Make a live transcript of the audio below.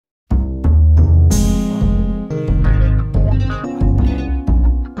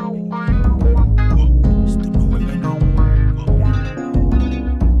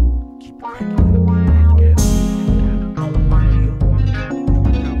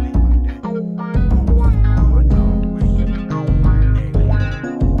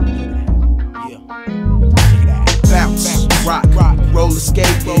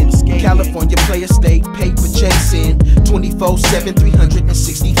on your player, stay paper chasing 24/7,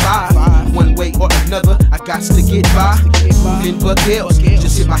 365. One way or another, I got to get by. Moving buckets,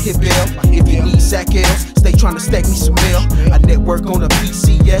 just hit my hip bell. If you need sack L's, stay trying to stack me some mail. I network on a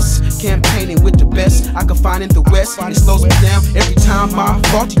PCS, campaigning with the best I can find in the West. It slows me down every time my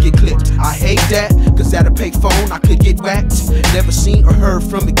fault you get clipped. I hate that, cause at a payphone I could get whacked. Never seen or heard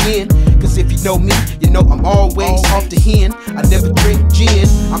from again. Cause if you know me, you know I'm always off the hen. I never drink gin,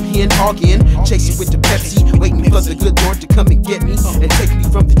 I'm hen hogging, chasing with the Pepsi, waiting for the good Lord to come and get me and take me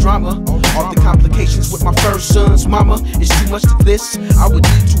from the drama. All the complications with my first son's mama, it's too much to list. I would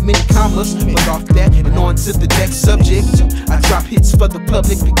need too many commas, but off that and on to the next subject. I drop hits for the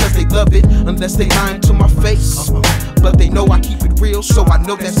public because they love it, unless they lying to my face. But they know I keep it real, so I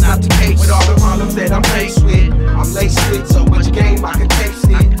know that's not the case. With all the problems that I'm faced with, I'm laced with so much game I can taste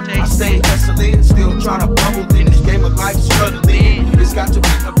it. I stay hustling, still trying to bubble in this game of life, struggling. It's got to be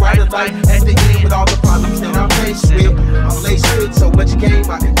a brighter light at the end. With all the problems that I'm faced with, I'm laced with so much game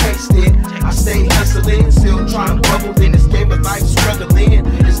I can taste it. I stay hustling, still trying to bubble in this game of life, struggling.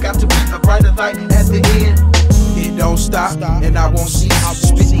 It's got to be a brighter light at the end. It don't stop, and I won't cease.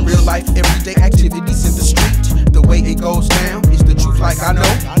 Spitting real life, everyday activities in the street. The way it goes down is the truth, like I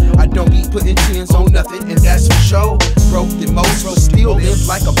know. I don't be putting tens on nothing, and that's for sure. Broke the most, but still live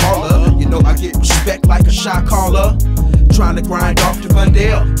like a baller. You know I get respect like a shot caller. Trying to grind off the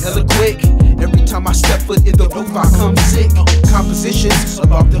Mundell, hella quick. Every time I step foot in the roof, I come sick. Compositions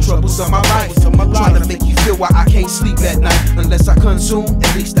about the troubles of my life. Trying to make you feel why I can't sleep at night unless I consume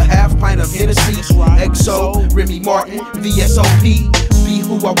at least a half pint of Hennessy. XO, Remy Martin, VSOP. Be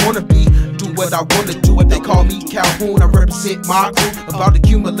who I wanna be, do what I wanna do. They call me Calhoun, I represent my crew. About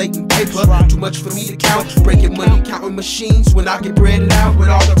accumulating paper, too much for me to count. Breaking money, counting machines when I get breaded out. With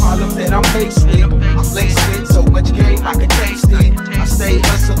all the problems that I'm faced with, I'm laced with so much game I can taste it. I stay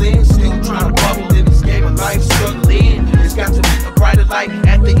hustling, still trying to bubble in this game of life, struggling. It's got to be a brighter light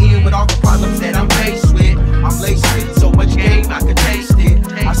at the end. With all the problems that I'm faced with, I'm laced with so much game I can taste it.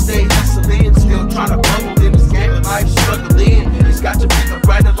 I stay hustling, still trying to bubble in this game of life, struggling. It's got to be a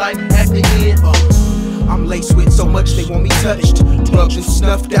brighter light at the end. I'm laced with so much they want me touched. Drugged and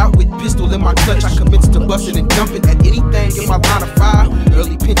snuffed out with pistol in my clutch. I commenced to busting and dumping at anything in my line of fire.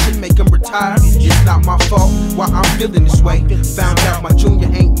 Early pension make them retire. It's not my fault why I'm feeling this way. Found out my junior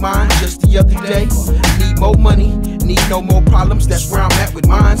ain't mine just the other day. Need more money, need no more problems. That's where I'm at with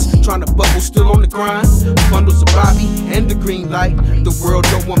mines. Trying to bubble, still on the grind. Bundles of Bobby and the green light. The world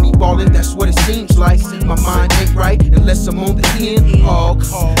don't want me ballin', that's what it seems like. My mind ain't right unless I'm on the end hog.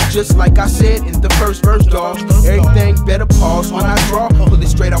 Just like I said in the first verse, dog. Everything better pause when I draw. Pull it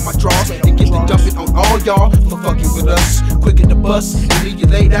straight out my drawers and get to dumping on all y'all for fucking with us. Quicker to bust and leave you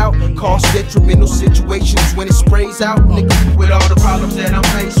laid out. Cause detrimental situations when it sprays out. Nigga, with all the problems that I'm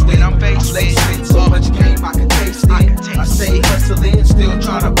faced with, I'm laced with so much game I can taste it. I stay hustling, still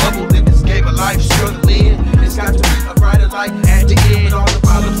trying to bubble in this game of life, struggling. It's got to be a brighter light at the end. With all the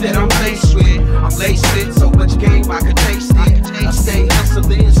problems that I'm faced with, I'm laced with so much game I can taste it. I stay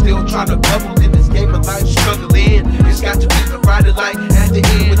hustling, still trying to bubble in this game of life, struggling. It's got to be a brighter light at the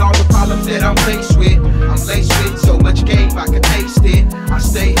end. With all the problems that I'm faced with, I'm laced with so much game I can taste it. I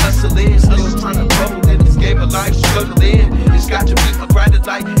stay hustling, still trying to bubble in this game of life, struggling. It's got to be a brighter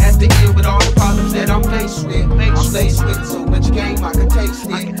light at the end. With all the problems that I'm faced with, I'm laced with so much game I can taste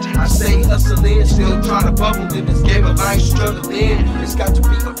it. I stay hustling, still trying to bubble in this game of life, struggling. It's got to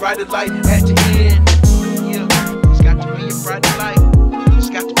be a brighter light at the end. Yeah, it's got to be a brighter light. It's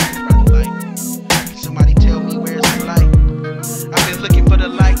got to be a brighter light. Somebody tell me where's the light. I've been looking for the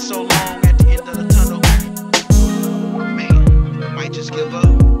light so long at the end of the tunnel. Man, I might just give up.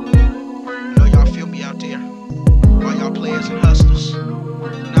 I know y'all feel me out there. All y'all players and hustlers. You know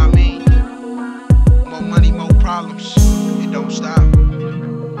what I mean? More money, more problems. It don't stop.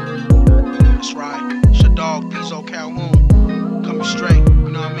 That's right. It's your dog, Pizzo Calhoun. Coming straight.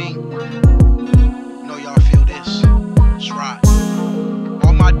 You know what I mean? I know y'all feel this. That's right.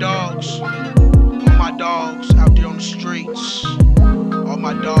 All my dogs out there on the streets. All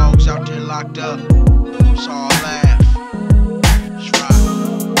my dogs out there locked up.